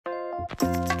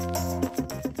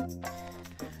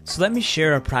So let me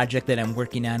share a project that I'm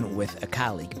working on with a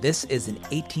colleague. This is an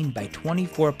 18 by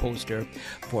 24 poster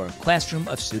for a classroom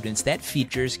of students that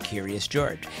features Curious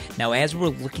George. Now, as we're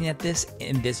looking at this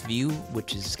in this view,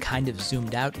 which is kind of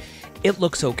zoomed out, it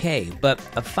looks okay, but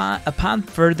upon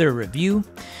further review,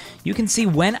 you can see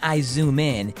when I zoom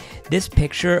in, this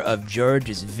picture of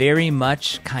George is very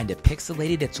much kind of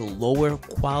pixelated. It's a lower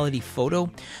quality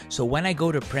photo. So when I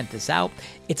go to print this out,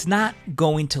 it's not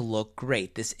going to look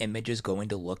great. This image is going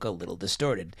to look a little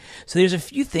distorted. So there's a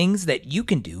few things that you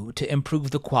can do to improve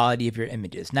the quality of your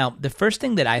images. Now, the first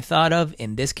thing that I thought of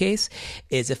in this case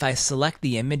is if I select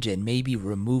the image and maybe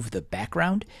remove the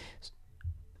background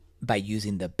by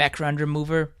using the background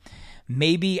remover.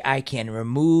 Maybe I can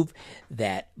remove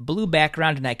that blue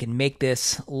background and I can make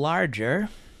this larger.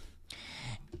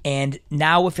 And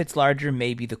now if it's larger,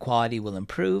 maybe the quality will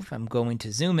improve. I'm going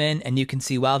to zoom in and you can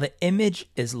see while the image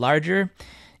is larger,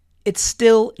 it's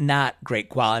still not great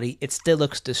quality. It still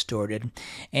looks distorted.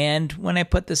 And when I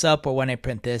put this up or when I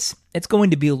print this, it's going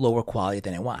to be a lower quality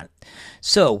than I want.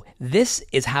 So this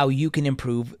is how you can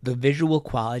improve the visual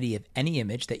quality of any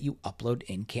image that you upload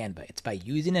in Canva. It's by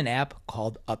using an app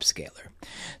called Upscaler.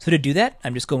 So to do that,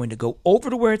 I'm just going to go over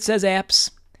to where it says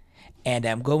apps and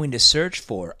I'm going to search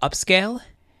for Upscale.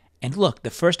 And look,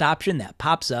 the first option that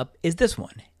pops up is this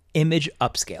one. Image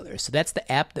Upscaler. So that's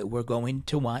the app that we're going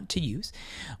to want to use,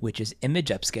 which is Image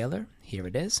Upscaler. Here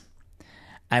it is.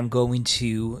 I'm going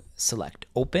to select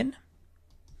Open.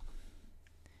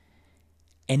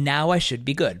 And now I should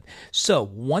be good. So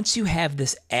once you have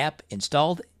this app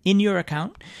installed in your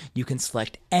account, you can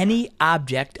select any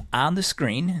object on the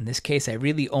screen. In this case, I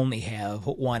really only have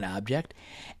one object.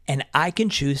 And I can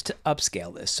choose to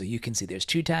upscale this. So you can see there's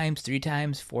 2 times, 3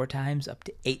 times, 4 times, up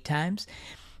to 8 times.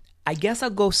 I guess I'll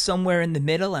go somewhere in the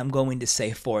middle. I'm going to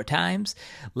say 4 times.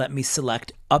 Let me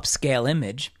select Upscale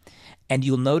Image. And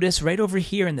you'll notice right over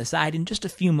here in the side in just a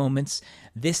few moments,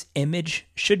 this image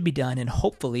should be done and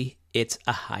hopefully it's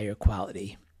a higher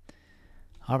quality.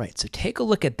 All right, so take a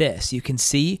look at this. You can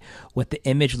see what the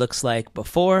image looks like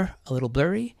before, a little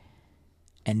blurry,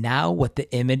 and now what the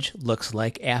image looks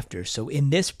like after. So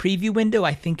in this preview window,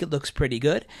 I think it looks pretty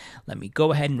good. Let me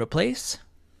go ahead and replace.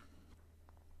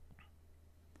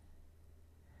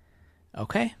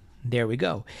 Okay, there we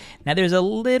go. Now there's a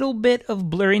little bit of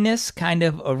blurriness kind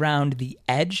of around the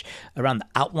edge, around the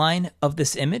outline of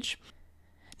this image.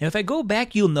 Now if I go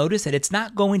back, you'll notice that it's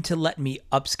not going to let me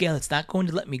upscale. It's not going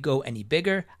to let me go any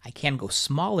bigger. I can go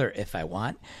smaller if I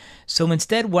want. So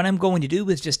instead, what I'm going to do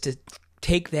is just to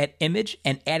take that image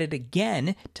and add it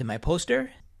again to my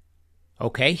poster.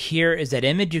 Okay, here is that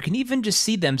image. You can even just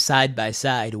see them side by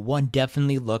side. One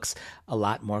definitely looks a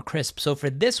lot more crisp. So for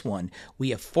this one,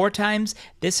 we have 4 times.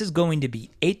 This is going to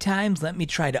be 8 times. Let me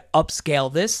try to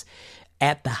upscale this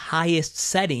at the highest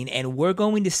setting, and we're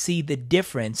going to see the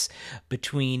difference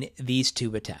between these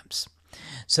 2 attempts.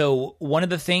 So one of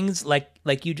the things,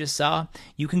 like you just saw,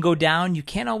 you can go down, you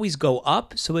can't always go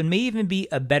up, so it may even be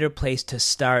a better place to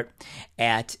start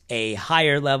at a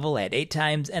higher level at 8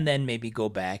 times, and then maybe go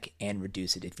back and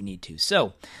reduce it if you need to.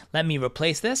 So let me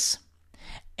replace this,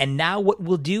 and now what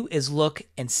we'll do is look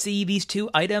and see these 2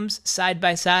 items side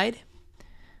by side.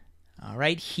 All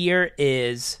right, here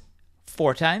is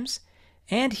 4 times,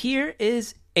 and here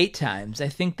is 8 times. I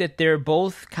think that they're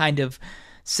both kind of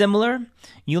similar.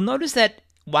 You'll notice that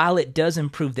while it does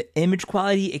improve the image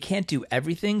quality, it can't do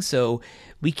everything, so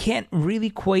we can't really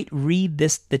quite read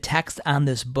the text on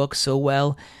this book so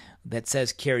well that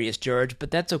says Curious George,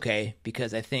 but that's okay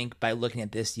because I think by looking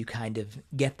at this, you kind of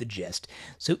get the gist.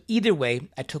 So either way,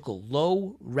 I took a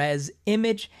low-res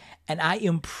image and I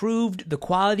improved the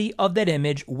quality of that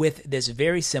image with this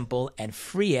very simple and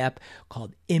free app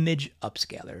called Image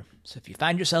Upscaler. So if you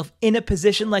find yourself in a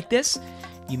position like this,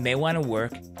 you may want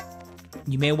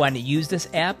to use this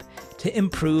app to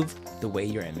improve the way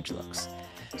your image looks.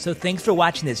 So thanks for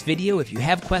watching this video. If you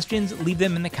have questions, leave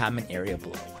them in the comment area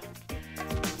below.